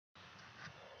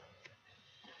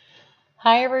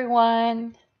Hi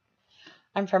everyone,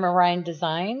 I'm from Orion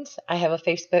Designs. I have a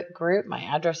Facebook group. My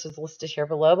address is listed here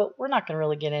below, but we're not going to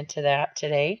really get into that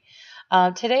today.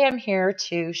 Today I'm here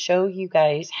to show you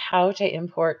guys how to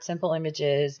import simple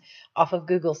images off of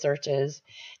Google searches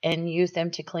and use them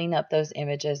to clean up those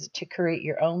images to create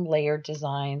your own layered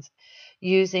designs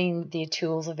using the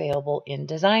tools available in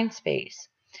Design Space.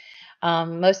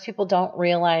 Most people don't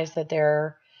realize that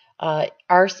there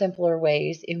are simpler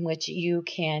ways in which you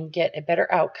can get a better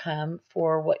outcome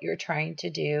for what you're trying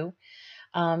to do.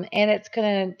 And it's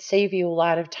going to save you a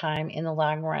lot of time in the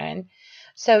long run.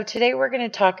 So today we're going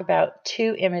to talk about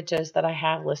two images that I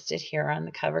have listed here on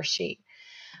the cover sheet.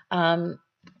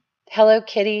 Hello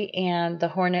Kitty and the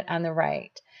Hornet on the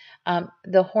right.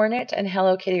 The Hornet and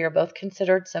Hello Kitty are both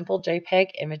considered simple JPEG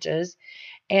images,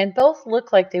 and both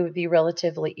look like they would be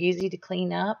relatively easy to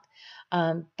clean up,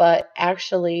 but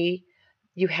actually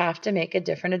you have to make a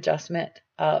different adjustment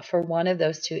for one of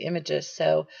those two images.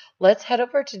 So let's head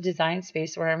over to Design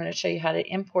Space, where I'm going to show you how to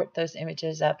import those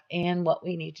images up and what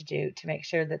we need to do to make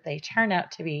sure that they turn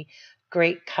out to be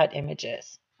great cut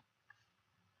images.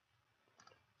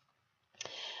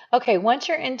 Okay, once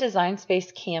you're in Design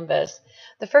Space Canvas,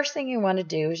 the first thing you want to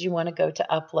do is you want to go to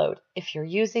Upload. If you're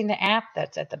using the app,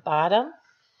 that's at the bottom.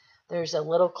 There's a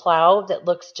little cloud that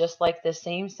looks just like the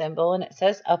same symbol, and it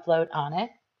says Upload on it.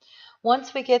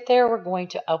 Once we get there, we're going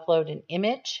to upload an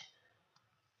image,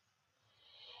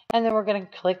 and then we're going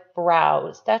to click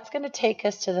Browse. That's going to take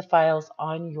us to the files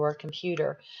on your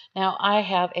computer. Now, I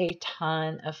have a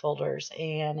ton of folders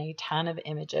and a ton of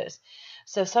images.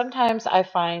 So sometimes I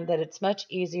find that it's much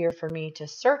easier for me to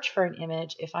search for an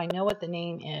image if I know what the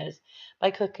name is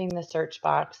by clicking the search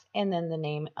box and then the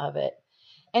name of it.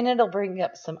 And it'll bring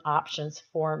up some options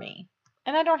for me.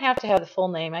 And I don't have to have the full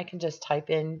name. I can just type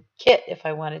in Kit if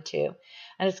I wanted to.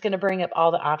 And it's going to bring up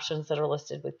all the options that are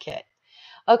listed with Kit.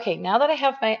 Okay, now that I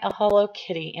have my Hello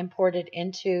Kitty imported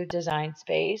into Design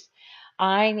Space,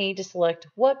 I need to select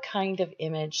what kind of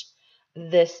image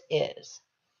this is.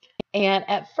 And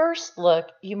at first look,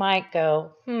 you might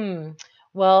go,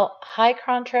 well, high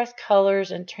contrast colors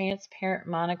and transparent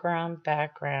monogram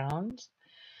backgrounds,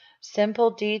 simple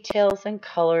details and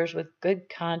colors with good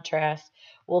contrast.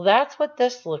 Well, that's what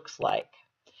this looks like.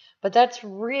 But that's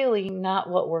really not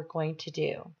what we're going to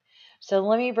do. So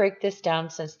let me break this down,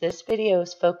 since this video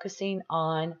is focusing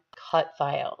on cut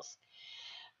files.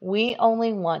 We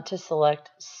only want to select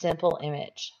simple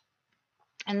image.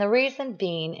 And the reason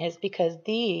being is because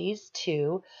these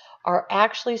two are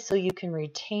actually so you can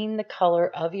retain the color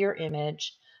of your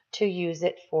image to use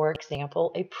it, for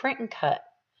example, a print and cut.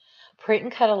 Print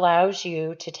and cut allows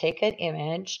you to take an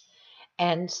image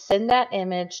and send that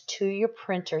image to your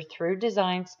printer through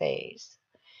Design Space,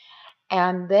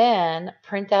 and then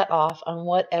print that off on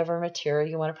whatever material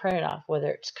you want to print it off,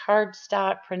 whether it's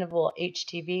cardstock, printable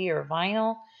HTV, or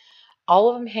vinyl. All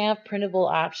of them have printable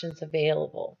options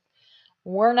available.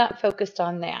 We're not focused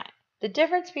on that. The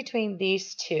difference between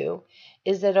these two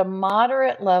is that a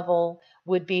moderate level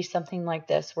would be something like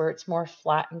this, where it's more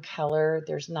flat in color.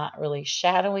 There's not really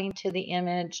shadowing to the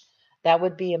image. That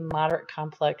would be a moderate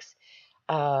complex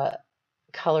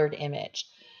colored image.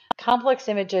 Complex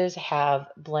images have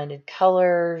blended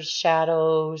colors,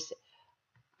 shadows,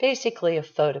 basically a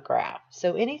photograph.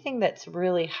 So anything that's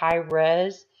really high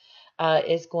res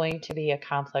is going to be a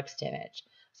complex image.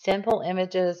 Simple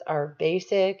images are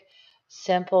basic,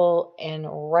 simple, and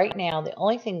right now the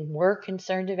only thing we're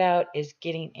concerned about is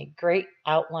getting a great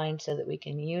outline so that we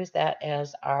can use that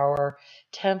as our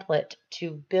template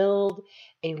to build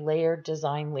a layered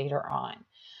design later on.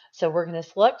 So we're going to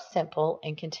select simple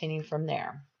and continue from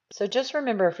there. So just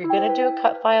remember, if you're going to do a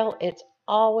cut file, it's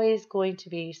always going to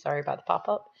be, sorry about the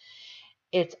pop-up,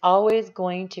 it's always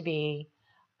going to be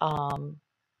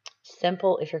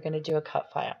simple if you're going to do a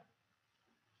cut file.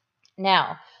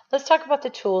 Now, let's talk about the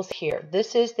tools here.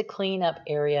 This is the cleanup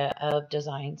area of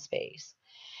Design Space.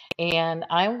 And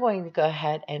I'm going to go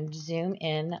ahead and zoom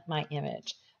in my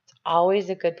image. It's always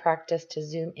a good practice to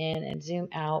zoom in and zoom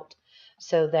out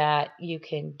so that you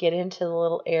can get into the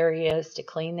little areas to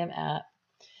clean them up.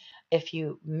 If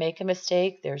you make a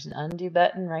mistake, there's an undo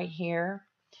button right here.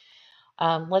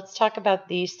 Let's talk about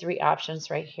these three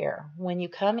options right here. When you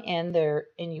come in there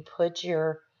and you put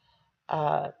your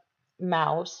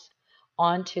mouse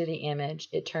onto the image,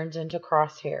 it turns into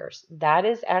crosshairs. That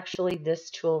is actually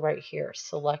this tool right here,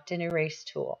 Select and Erase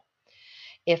tool.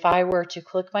 If I were to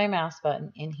click my mouse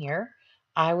button in here,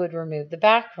 I would remove the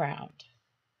background.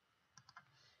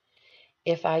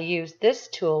 If I use this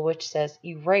tool, which says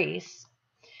Erase,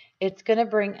 it's going to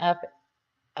bring up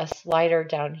a slider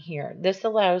down here. This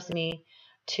allows me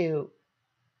to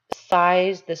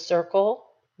size the circle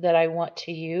that I want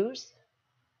to use.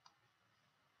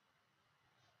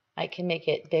 I can make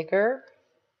it bigger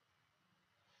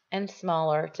and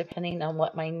smaller depending on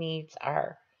what my needs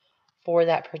are for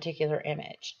that particular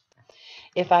image.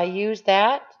 If I use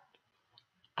that,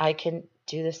 I can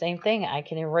do the same thing. I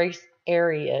can erase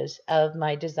areas of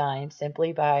my design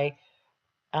simply by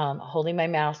holding my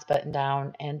mouse button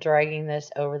down and dragging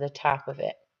this over the top of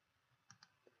it.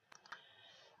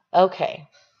 Okay,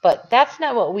 but that's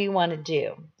not what we want to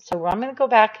do. So I'm going to go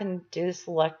back and do the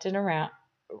select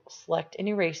and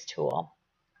erase tool.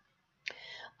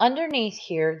 Underneath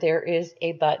here, there is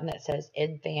a button that says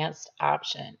Advanced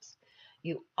Options.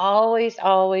 You always,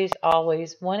 always,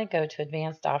 always want to go to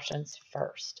Advanced Options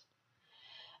first.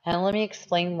 And let me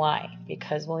explain why.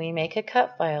 Because when we make a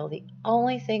cut file, the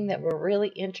only thing that we're really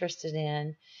interested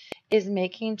in is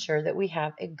making sure that we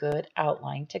have a good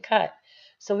outline to cut.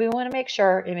 So we want to make sure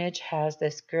our image has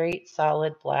this great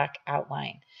solid black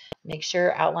outline. Make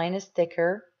sure outline is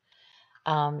thicker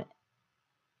than,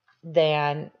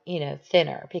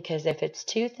 thinner, because if it's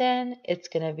too thin, it's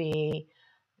going to be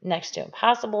next to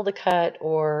impossible to cut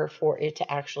or for it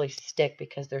to actually stick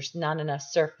because there's not enough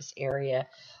surface area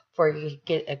for you to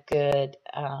get a good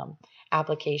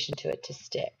application to it to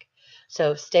stick.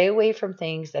 So stay away from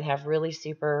things that have really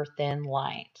super thin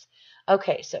lines.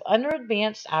 Okay, so under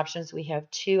advanced options, we have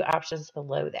two options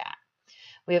below that.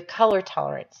 We have color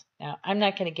tolerance. Now, I'm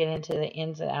not going to get into the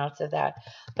ins and outs of that,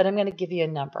 but I'm going to give you a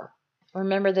number.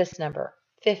 Remember this number,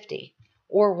 50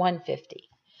 or 150.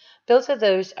 Both of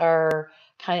those are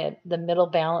kind of the middle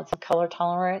balance of color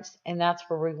tolerance, and that's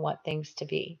where we want things to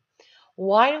be.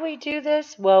 Why do we do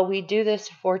this? Well, we do this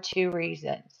for two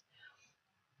reasons.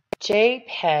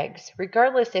 JPEGs,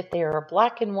 regardless if they are a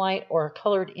black and white or a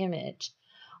colored image,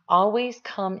 always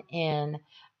come in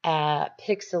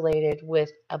pixelated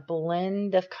with a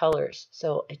blend of colors.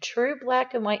 So a true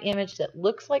black and white image that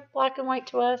looks like black and white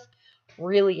to us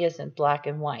really isn't black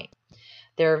and white.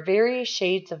 There are various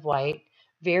shades of white,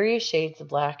 various shades of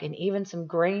black, and even some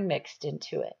gray mixed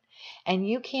into it. And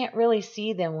you can't really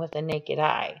see them with the naked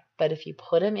eye. But if you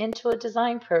put them into a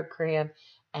design program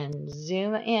and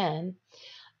zoom in,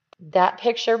 that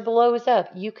picture blows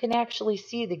up. You can actually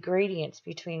see the gradients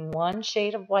between one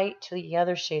shade of white to the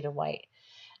other shade of white.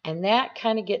 And that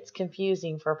kind of gets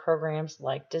confusing for programs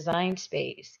like Design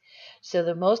Space. So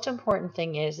the most important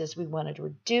thing is we want to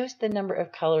reduce the number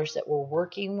of colors that we're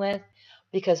working with,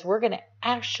 because we're going to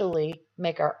actually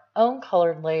make our own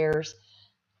colored layers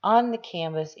on the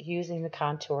canvas using the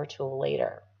contour tool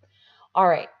later. All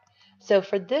right, so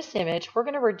for this image, we're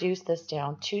going to reduce this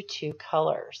down to 2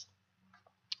 colors.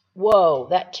 Whoa,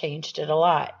 that changed it a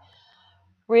lot.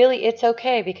 Really, it's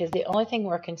okay, because the only thing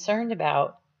we're concerned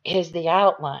about is the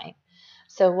outline.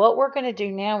 So what we're going to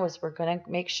do now is we're going to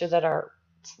make sure that our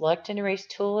select and erase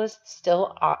tool is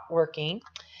still working.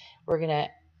 We're going to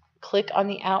click on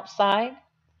the outside,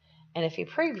 and if you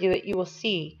preview it, you will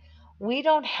see we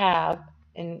don't have,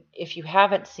 and if you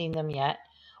haven't seen them yet,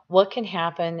 what can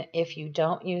happen if you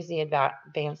don't use the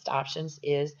advanced options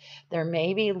is there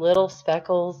may be little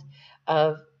speckles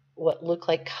of what look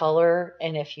like color,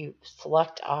 and if you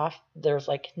select off, there's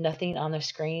like nothing on the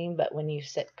screen, but when you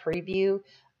set preview,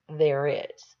 there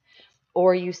is.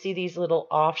 Or you see these little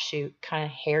offshoot kind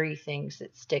of hairy things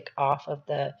that stick off of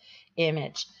the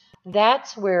image.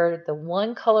 That's where the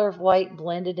one color of white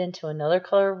blended into another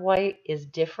color of white is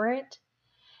different,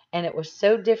 and it was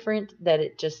so different that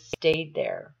it just stayed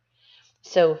there.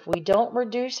 So if we don't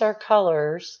reduce our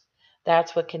colors,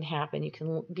 that's what can happen. You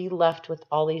can be left with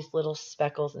all these little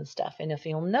speckles and stuff. And if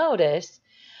you'll notice,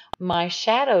 my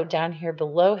shadow down here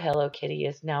below Hello Kitty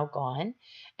is now gone.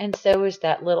 And so is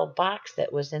that little box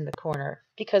that was in the corner,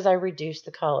 because I reduced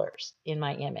the colors in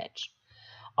my image.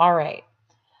 All right.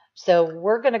 So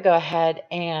we're going to go ahead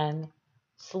and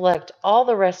select all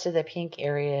the rest of the pink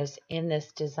areas in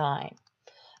this design.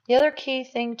 The other key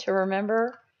thing to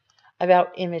remember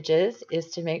about images is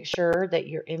to make sure that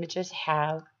your images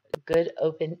have good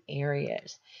open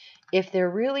areas. If they're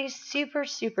really super,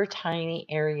 super tiny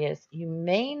areas, you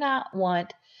may not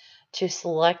want to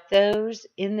select those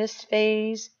in this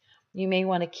phase. You may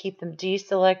want to keep them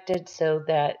deselected so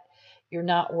that you're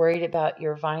not worried about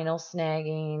your vinyl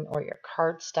snagging or your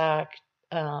cardstock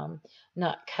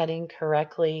not cutting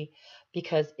correctly,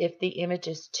 because if the image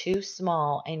is too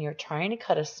small and you're trying to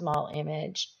cut a small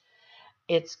image,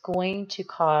 it's going to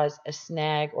cause a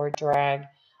snag or drag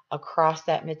across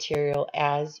that material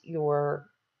as your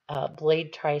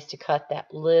blade tries to cut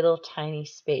that little tiny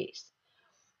space.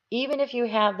 Even if you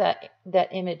have that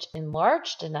image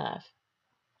enlarged enough,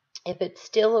 if it's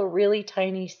still a really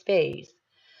tiny space,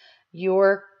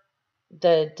 your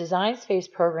the Design Space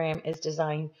program is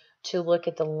designed to look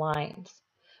at the lines.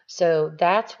 So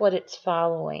that's what it's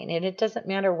following. And it doesn't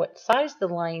matter what size the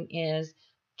line is,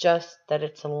 just that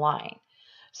it's a line.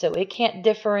 So it can't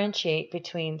differentiate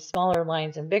between smaller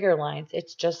lines and bigger lines.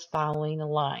 It's just following a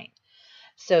line.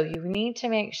 So you need to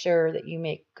make sure that you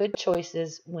make good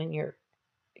choices when you're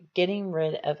getting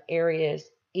rid of areas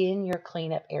in your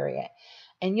cleanup area.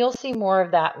 And you'll see more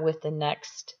of that with the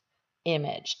next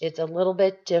image. It's a little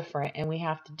bit different, and we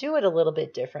have to do it a little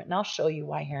bit different, and I'll show you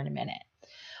why here in a minute.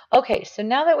 Okay, so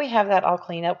now that we have that all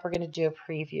cleaned up, we're going to do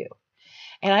a preview.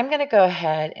 And I'm going to go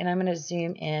ahead and I'm going to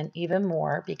zoom in even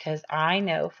more because I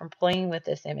know from playing with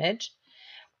this image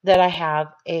that I have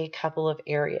a couple of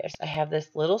areas. I have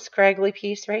this little scraggly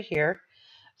piece right here.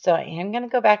 So I am going to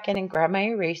go back in and grab my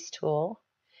erase tool.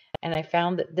 And I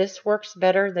found that this works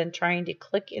better than trying to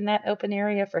click in that open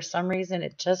area. For some reason,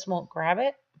 it just won't grab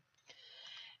it.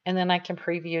 And then I can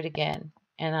preview it again.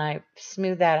 And I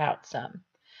smooth that out some.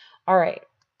 All right.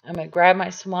 I'm going to grab my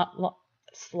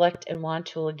select and wand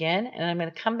tool again. And I'm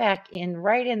going to come back in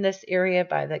right in this area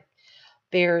by the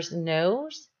bear's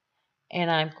nose. And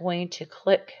I'm going to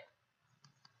click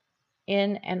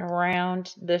in and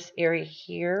around this area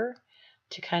here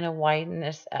to kind of widen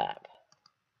this up.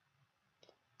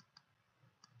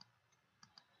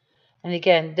 And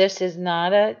again, this is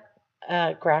not a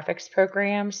graphics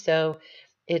program, so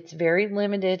it's very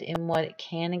limited in what it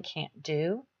can and can't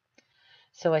do.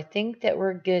 So I think that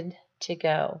we're good to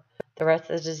go. The rest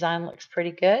of the design looks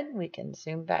pretty good. We can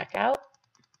zoom back out.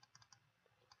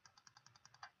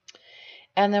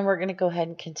 And then we're going to go ahead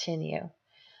and continue.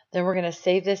 Then we're going to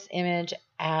save this image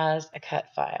as a cut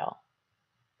file.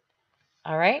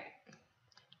 All right.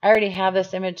 I already have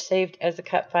this image saved as a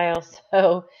cut file,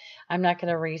 so I'm not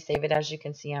going to resave it. As you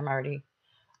can see, I'm already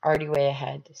way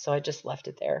ahead, so I just left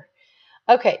it there.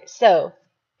 Okay, so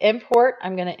import.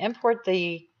 I'm going to import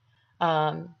the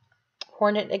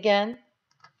Hornet again.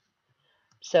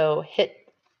 So hit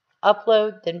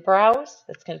upload, then browse.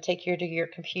 That's going to take you to your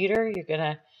computer. You're going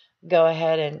to go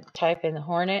ahead and type in the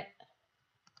Hornet,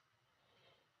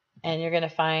 and you're going to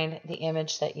find the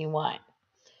image that you want.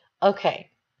 Okay,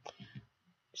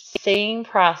 same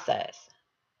process.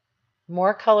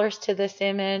 More colors to this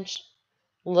image.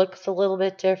 Looks a little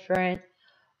bit different,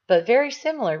 but very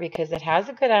similar because it has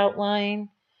a good outline.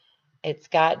 It's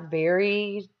got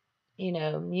very,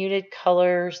 muted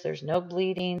colors. There's no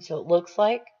bleeding, so it looks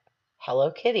like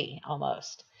Hello Kitty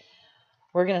almost.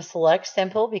 We're going to select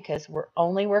simple because we're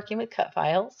only working with cut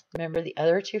files. Remember the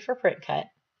other two for print cut.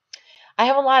 I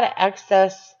have a lot of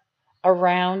excess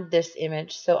around this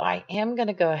image, so I am going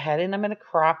to go ahead and I'm going to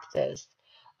crop this.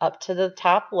 Up to the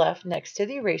top left next to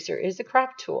the eraser is the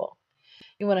crop tool.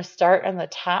 You want to start on the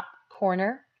top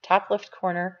left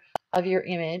corner of your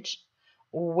image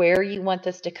where you want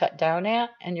this to cut down at,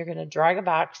 and you're going to drag a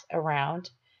box around.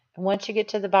 And once you get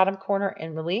to the bottom corner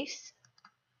and release,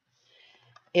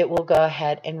 it will go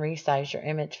ahead and resize your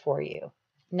image for you.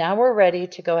 Now we're ready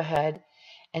to go ahead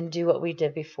and do what we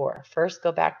did before. First,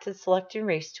 go back to the Select and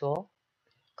Erase tool,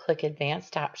 click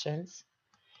Advanced Options,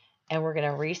 and we're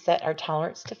going to reset our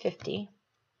tolerance to 50.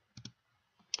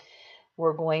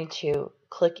 We're going to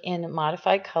click in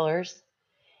Modify Colors.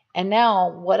 And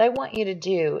now what I want you to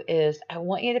do is I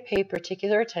want you to pay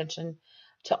particular attention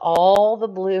to all the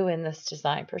blue in this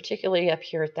design, particularly up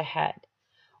here at the head.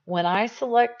 When I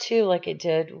select 2 like it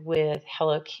did with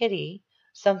Hello Kitty,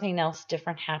 something else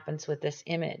different happens with this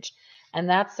image. And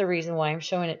that's the reason why I'm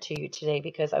showing it to you today,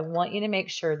 because I want you to make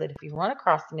sure that if you run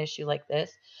across an issue like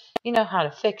this, you know how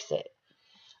to fix it.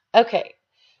 Okay,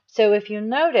 so if you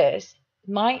notice,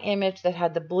 my image that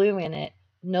had the blue in it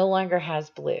no longer has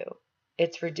blue.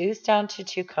 It's reduced down to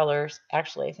 2 colors.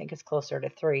 Actually, I think it's closer to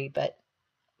 3, but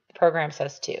the program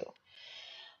says 2.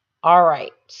 All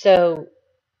right, so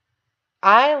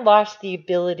I lost the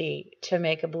ability to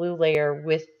make a blue layer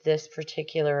with this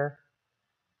particular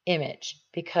image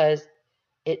because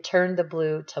it turned the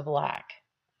blue to black.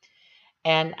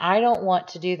 And I don't want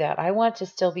to do that. I want to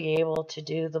still be able to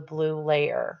do the blue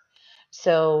layer.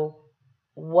 So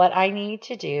what I need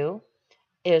to do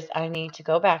is I need to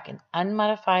go back and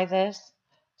unmodify this,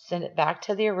 send it back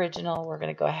to the original. We're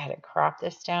going to go ahead and crop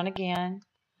this down again.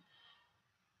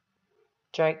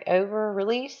 Drag over,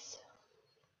 release,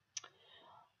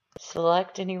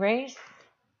 select and erase.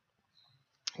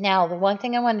 Now, the one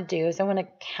thing I want to do is I want to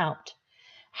count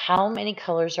how many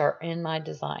colors are in my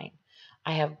design.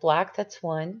 I have black, that's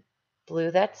 1, blue,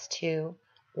 that's 2,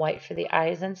 white for the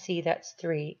eyes and C, that's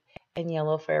 3, and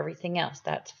yellow for everything else.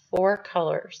 That's 4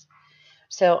 colors.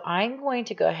 So I'm going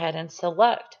to go ahead and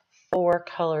select 4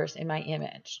 colors in my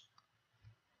image.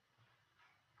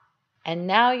 And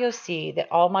now you'll see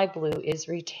that all my blue is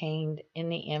retained in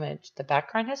the image. The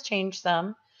background has changed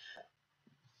some,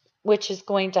 which is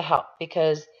going to help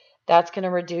because that's going to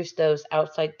reduce those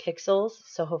outside pixels.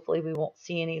 So hopefully we won't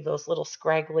see any of those little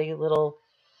scraggly little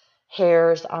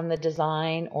hairs on the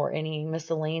design or any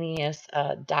miscellaneous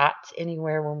dots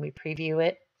anywhere when we preview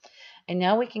it. And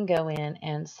now we can go in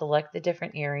and select the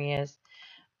different areas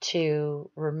to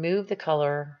remove the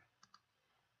color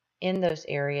in those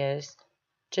areas,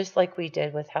 just like we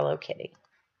did with Hello Kitty.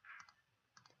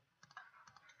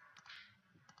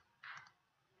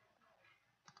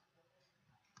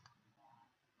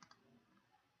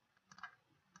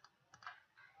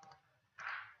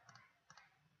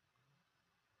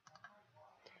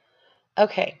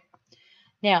 Okay,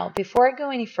 now before I go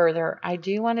any further, I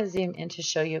do want to zoom in to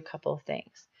show you a couple of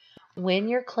things. When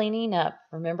you're cleaning up,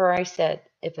 remember I said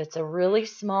if it's a really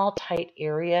small, tight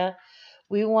area,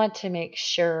 we want to make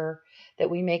sure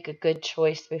that we make a good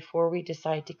choice before we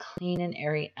decide to clean an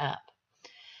area up.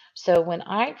 So when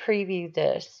I preview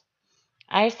this,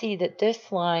 I see that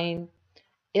this line,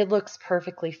 it looks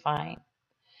perfectly fine.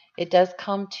 It does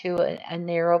come to a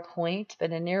narrow point,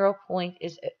 but a narrow point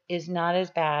is not as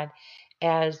bad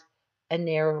as a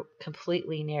narrow,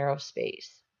 completely narrow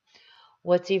space.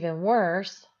 What's even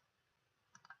worse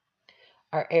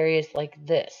are areas like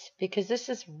this, because this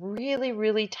is really,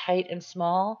 really tight and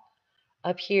small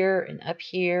up here and up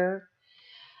here.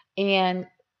 And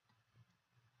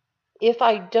if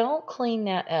I don't clean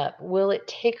that up, will it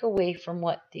take away from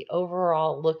what the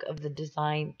overall look of the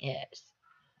design is?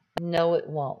 No, it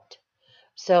won't.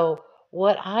 So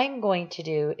what I'm going to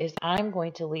do is I'm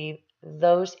going to leave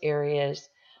those areas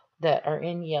that are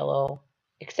in yellow,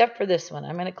 except for this one.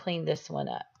 I'm going to clean this one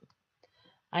up.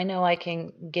 I know I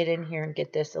can get in here and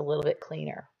get this a little bit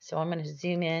cleaner. So I'm going to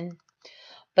zoom in.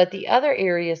 But the other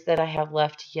areas that I have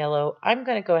left yellow, I'm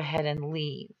going to go ahead and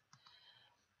leave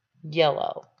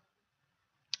yellow.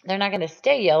 They're not going to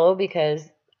stay yellow because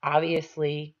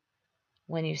obviously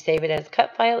when you save it as a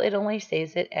cut file, it only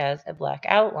saves it as a black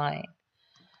outline.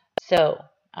 So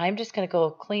I'm just going to go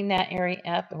clean that area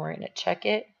up and we're going to check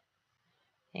it.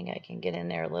 I think I can get in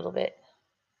there a little bit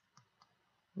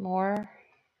more.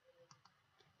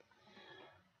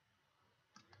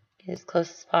 Get as close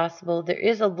as possible. There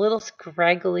is a little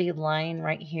scraggly line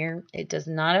right here. It does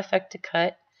not affect the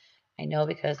cut. I know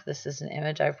because this is an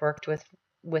image I've worked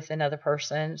with another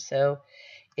person, so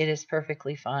it is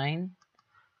perfectly fine.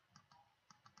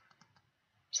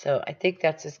 So I think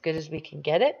that's as good as we can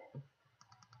get it.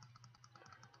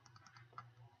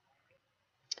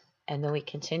 And then we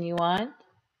continue on,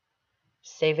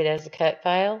 save it as a cut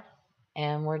file,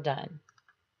 and we're done.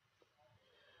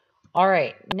 All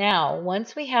right, now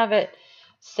once we have it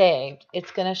saved,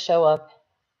 it's going to show up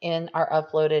in our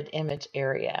uploaded image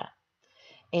area.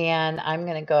 And I'm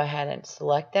going to go ahead and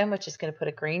select them, which is going to put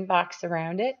a green box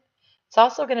around it. It's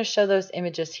also going to show those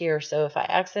images here. So if I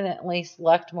accidentally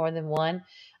select more than one,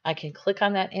 I can click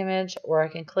on that image or I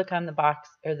can click on the box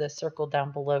or the circle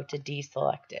down below to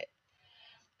deselect it.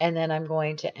 And then I'm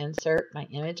going to insert my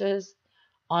images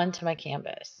onto my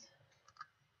canvas.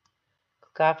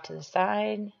 Click off to the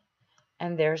side,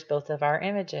 and there's both of our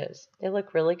images. They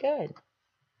look really good.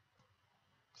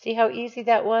 See how easy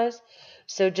that was?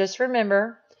 So just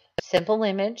remember, simple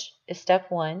image is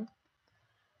step 1.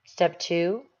 Step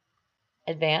 2,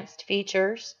 advanced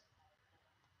features.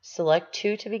 Select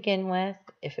 2 to begin with.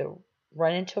 If it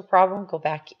run into a problem, go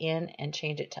back in and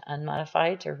change it to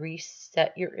unmodified to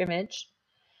reset your image.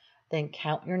 Then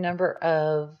count your number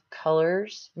of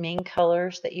colors, main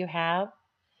colors that you have,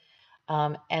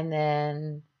 and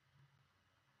then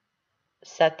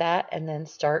set that and then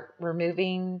start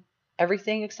removing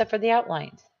everything except for the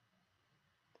outlines.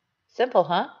 Simple,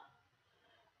 huh?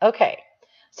 Okay,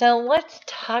 so let's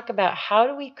talk about how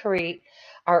do we create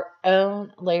our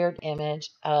own layered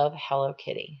image of Hello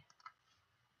Kitty.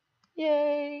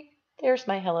 Yay! There's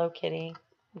my Hello Kitty.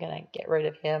 I'm going to get rid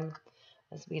of him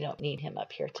as we don't need him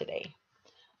up here today.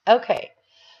 Okay,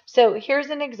 so here's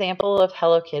an example of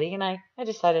Hello Kitty, and I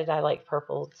decided I like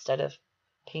purple instead of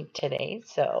pink today,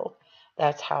 so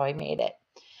that's how I made it.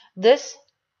 This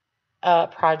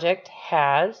project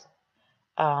has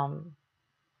how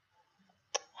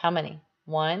many?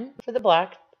 1 for the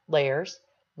black layers.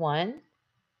 1,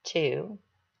 2,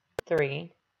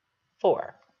 3,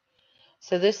 4.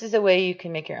 So this is a way you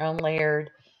can make your own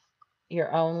layered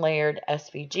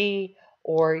SVG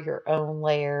or your own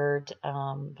layered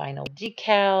vinyl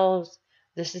decals.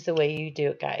 This is the way you do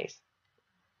it, guys.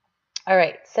 All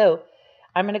right, so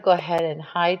I'm going to go ahead and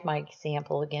hide my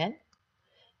example again,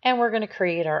 and we're going to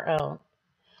create our own.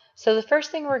 So the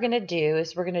first thing we're going to do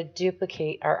is we're going to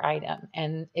duplicate our item.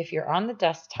 And if you're on the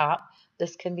desktop,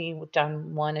 this can be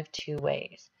done one of two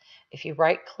ways. If you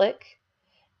right click,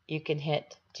 you can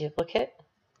hit duplicate,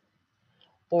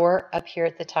 or up here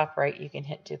at the top right, you can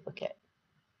hit duplicate.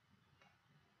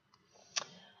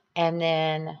 And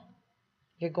then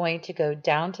you're going to go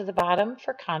down to the bottom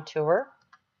for contour.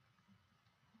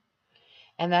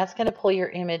 And that's going to pull your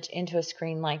image into a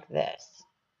screen like this.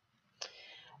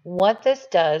 What this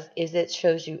does is it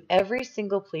shows you every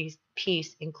single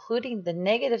piece, including the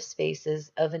negative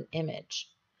spaces of an image.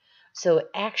 So it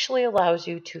actually allows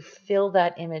you to fill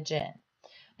that image in.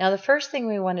 Now, the first thing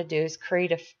we want to do is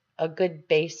create a good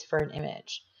base for an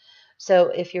image. So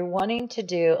if you're wanting to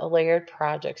do a layered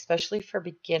project, especially for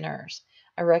beginners,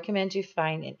 I recommend you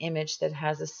find an image that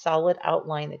has a solid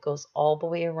outline that goes all the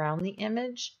way around the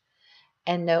image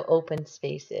and no open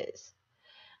spaces,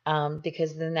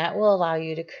 because then that will allow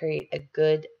you to create a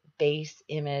good base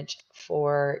image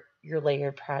for your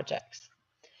layered projects.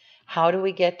 How do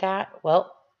we get that?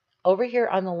 Well, over here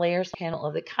on the layers panel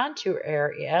of the contour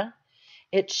area,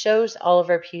 it shows all of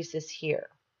our pieces here.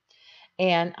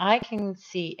 And I can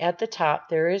see at the top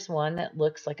there is one that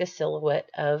looks like a silhouette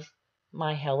of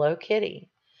my Hello Kitty.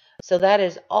 So that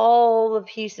is all the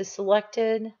pieces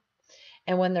selected.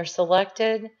 And when they're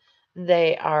selected,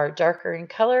 they are darker in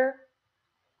color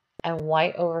and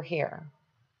white over here.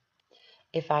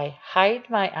 If I hide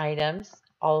my items,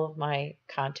 all of my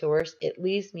contours, it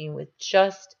leaves me with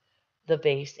just the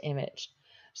base image.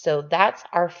 So that's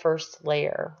our first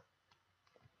layer.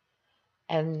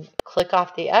 And click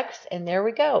off the X, and there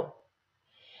we go.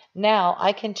 Now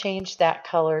I can change that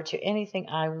color to anything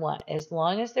I want. As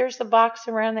long as there's a box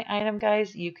around the item,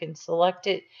 guys, you can select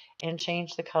it and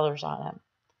change the colors on them.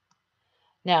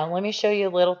 Now, let me show you a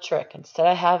little trick. Instead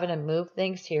of having to move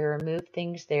things here or move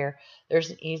things there, there's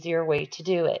an easier way to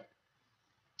do it.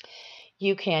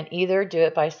 You can either do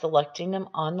it by selecting them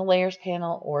on the layers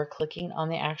panel or clicking on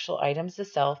the actual items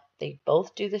itself. They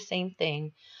both do the same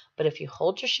thing, but if you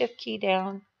hold your shift key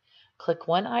down, click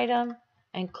one item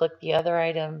and click the other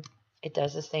item, it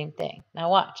does the same thing. Now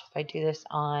watch, if I do this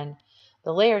on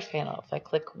the layers panel, if I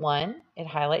click one, it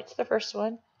highlights the first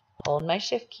one, hold my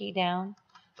shift key down,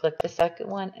 click the second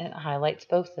one, and it highlights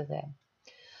both of them.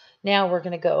 Now we're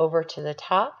going to go over to the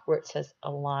top where it says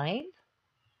align.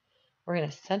 We're going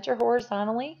to center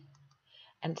horizontally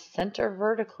and center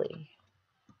vertically.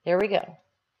 There we go.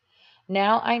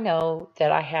 Now I know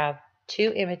that I have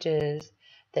two images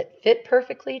that fit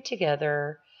perfectly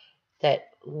together, that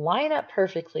line up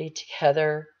perfectly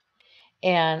together,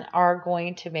 and are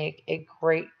going to make a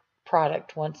great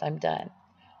product once I'm done.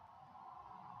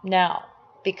 Now,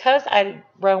 because I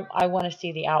want to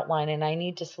see the outline and I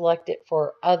need to select it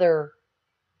for other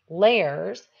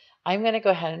layers, I'm going to go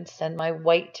ahead and send my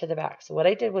white to the back. So what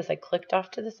I did was I clicked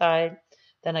off to the side,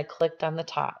 then I clicked on the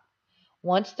top.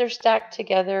 Once they're stacked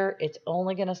together, it's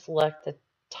only going to select the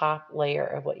top layer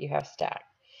of what you have stacked.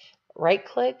 Right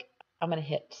click, I'm going to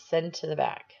hit send to the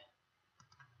back.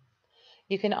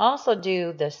 You can also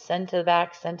do the send to the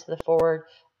back, send to the forward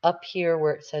up here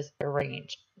where it says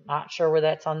arrange. Not sure where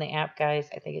that's on the app, guys.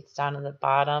 I think it's down in the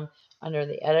bottom under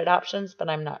the edit options, but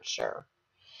I'm not sure.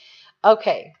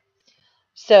 Okay,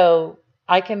 so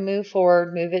I can move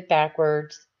forward, move it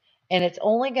backwards, and it's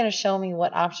only going to show me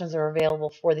what options are available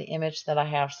for the image that I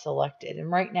have selected. And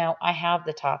right now I have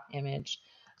the top image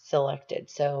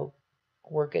selected, so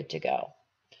we're good to go.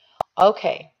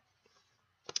 Okay,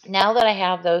 now that I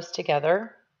have those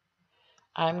together,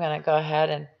 I'm going to go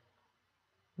ahead and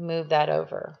move that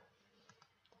over.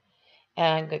 And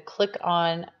I'm going to click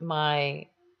on my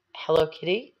Hello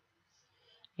Kitty.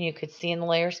 You could see in the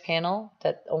layers panel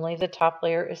that only the top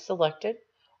layer is selected.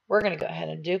 We're going to go ahead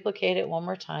and duplicate it one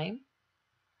more time.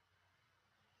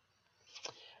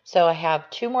 So I have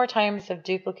two more times of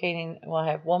duplicating, well,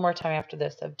 I have one more time after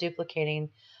this of duplicating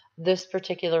this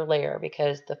particular layer,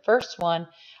 because the first one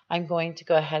I'm going to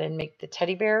go ahead and make the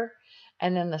teddy bear,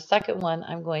 and then the second one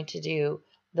I'm going to do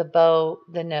the bow,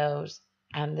 the nose,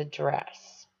 and the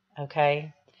dress.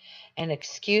 Okay, and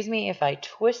excuse me if I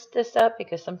twist this up,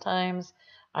 because sometimes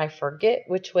I forget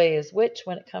which way is which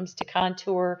when it comes to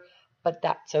contour, but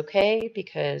that's okay,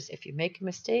 because if you make a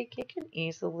mistake, it can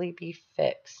easily be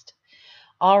fixed.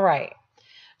 All right,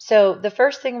 so the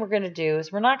first thing we're going to do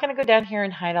is we're not going to go down here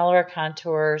and hide all of our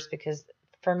contours, because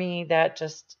for me that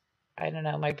just, I don't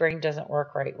know, my brain doesn't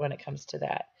work right when it comes to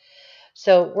that.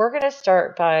 So we're going to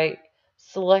start by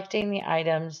selecting the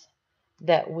items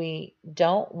that we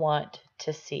don't want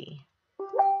to see.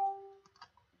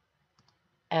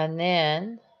 And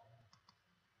then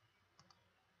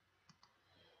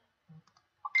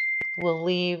we'll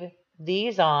leave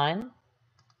these on.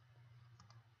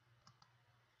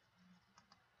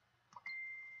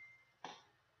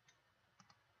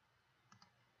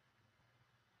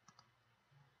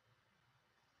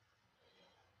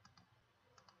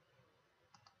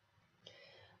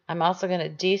 I'm also going to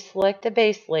deselect the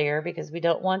base layer because we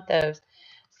don't want those.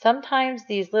 Sometimes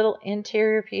these little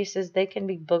interior pieces, they can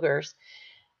be boogers.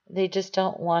 They just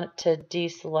don't want to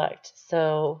deselect.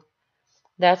 So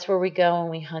that's where we go and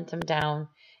we hunt them down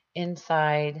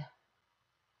inside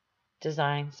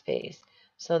design space.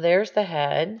 So there's the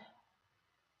head,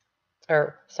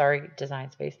 or sorry,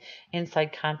 design space,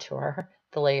 inside contour,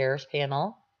 the layers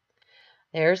panel.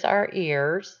 There's our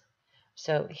ears.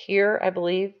 So here, I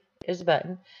believe, is a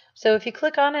button. So if you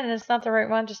click on it and it's not the right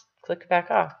one, just click it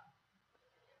back off.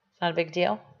 It's not a big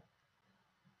deal.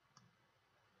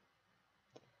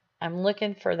 I'm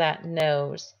looking for that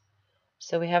nose.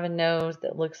 So we have a nose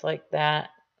that looks like that.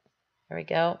 There we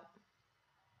go.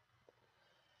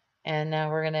 And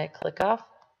now we're going to click off.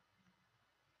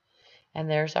 And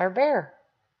there's our bear.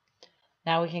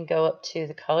 Now we can go up to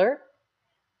the color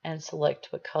and select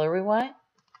what color we want.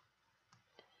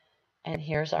 And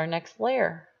here's our next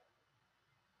layer.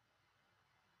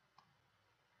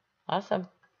 Awesome.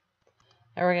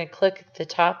 Now we're going to click the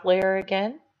top layer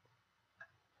again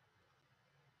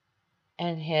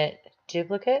and hit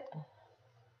duplicate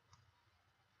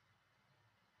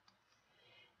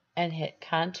and hit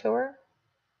contour.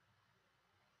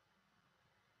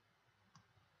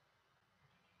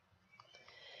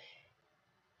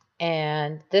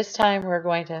 And this time we're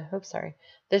going to, oops, sorry.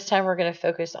 This time we're going to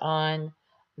focus on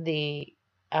the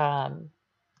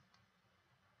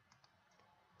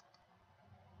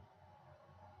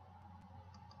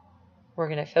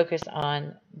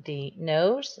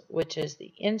nose, which is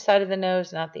the inside of the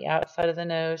nose, not the outside of the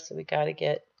nose. So we got to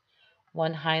get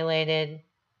one highlighted.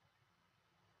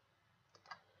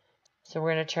 So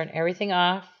we're going to turn everything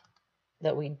off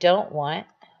that we don't want.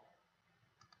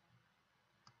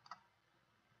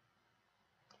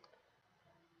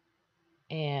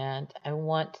 And I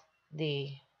want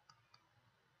the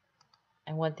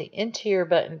interior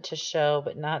button to show,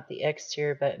 but not the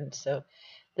exterior button. So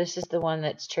this is the one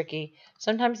that's tricky.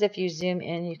 Sometimes if you zoom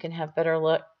in, you can have better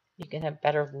luck. You can have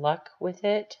better luck with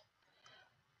it.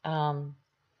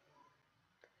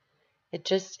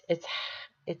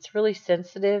 It's really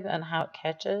sensitive on how it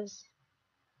catches.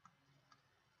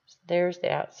 So there's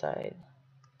the outside.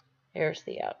 Here's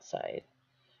the outside.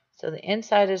 So the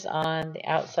inside is on, the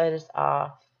outside is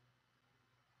off.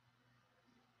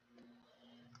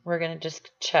 We're going to just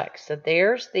check. So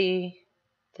there's the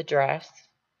dress.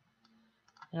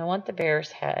 And I want the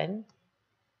bear's head.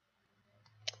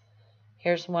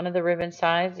 Here's one of the ribbon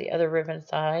sides, the other ribbon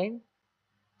side.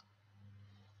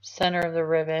 Center of the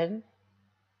ribbon.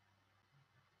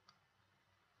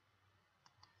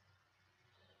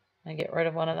 I get rid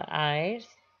of one of the eyes.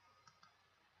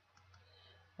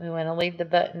 We want to leave the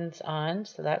buttons on,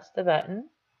 so that's the button.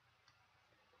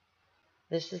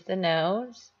 This is the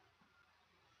nose.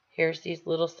 Here's these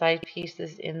little side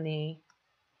pieces in the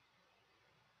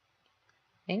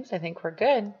things. I think we're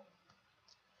good.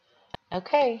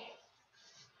 Okay.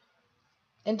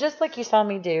 And just like you saw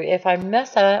me do, if I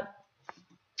mess up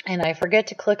and I forget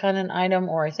to click on an item,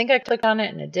 or I think I clicked on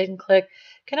it and it didn't click,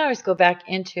 you can always go back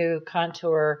into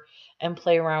contour and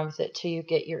play around with it till you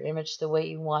get your image the way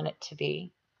you want it to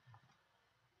be.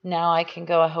 Now I can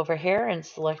go over here and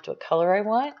select what color I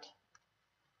want.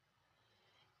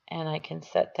 And I can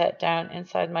set that down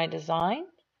inside my design.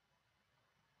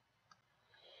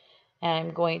 And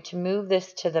I'm going to move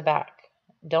this to the back.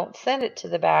 Don't send it to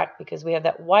the back because we have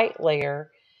that white layer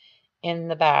in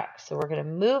the back. So we're going to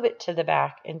move it to the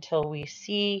back until we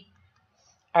see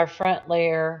our front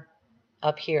layer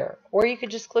up here. Or you could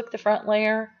just click the front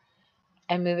layer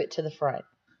and move it to the front.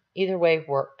 Either way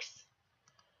works.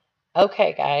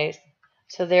 Okay, guys.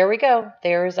 So there we go.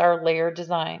 There is our layer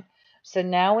design. So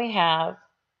now we have,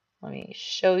 let me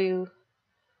show you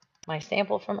my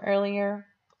sample from earlier.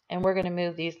 And we're going to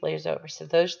move these layers over. So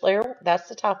that's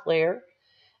the top layer.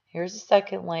 Here's the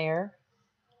second layer,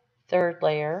 third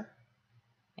layer,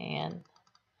 and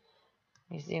let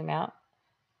me zoom out.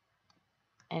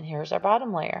 And here's our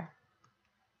bottom layer.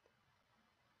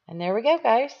 And there we go,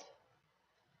 guys.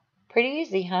 Pretty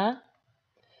easy, huh?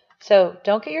 So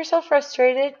don't get yourself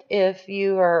frustrated if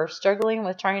you are struggling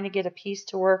with trying to get a piece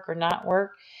to work or not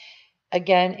work.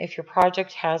 Again, if your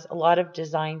project has a lot of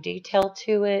design detail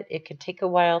to it, it could take a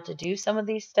while to do some of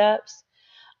these steps.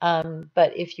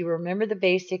 But if you remember the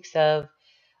basics of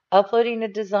uploading a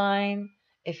design,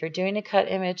 if you're doing a cut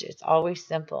image, it's always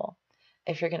simple.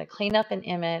 If you're going to clean up an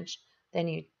image, then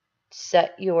you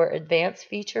Set your advanced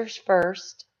features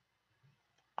first.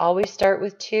 Always start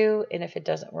with 2, and if it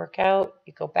doesn't work out,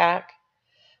 you go back.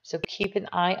 So keep an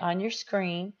eye on your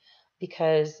screen,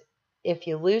 because if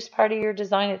you lose part of your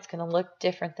design, it's going to look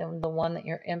different than the one that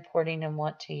you're importing and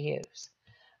want to use.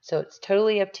 So it's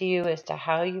totally up to you as to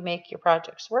how you make your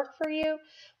projects work for you,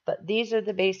 but these are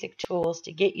the basic tools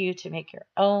to get you to make your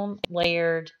own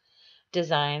layered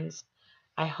designs.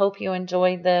 I hope you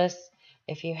enjoyed this.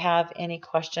 If you have any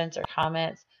questions or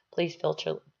comments, please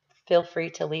feel free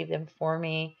to leave them for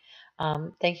me.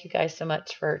 Thank you guys so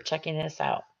much for checking this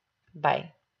out.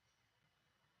 Bye.